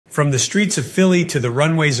From the streets of Philly to the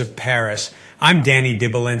runways of Paris, I'm Danny de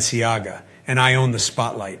Balenciaga, and I own the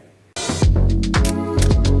spotlight.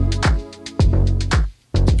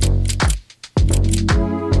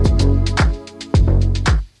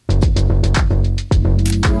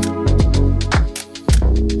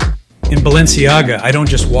 In Balenciaga, I don't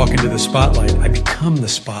just walk into the spotlight, I become the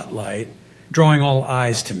spotlight, drawing all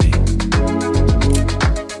eyes to me.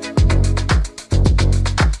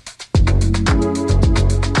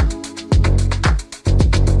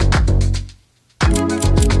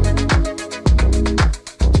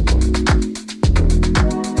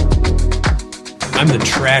 I'm the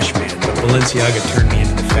trash man, but Balenciaga turned me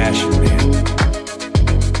into the fashion man.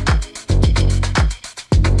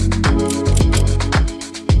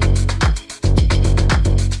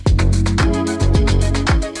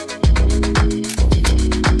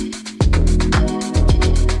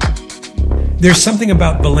 There's something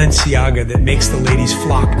about Balenciaga that makes the ladies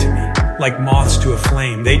flock to me, like moths to a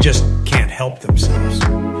flame. They just can't help themselves.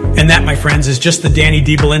 And that, my friends, is just the Danny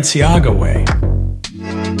de Balenciaga way.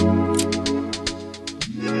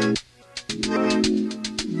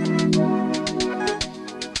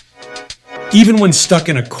 Even when stuck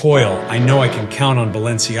in a coil, I know I can count on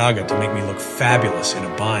Balenciaga to make me look fabulous in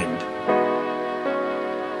a bind.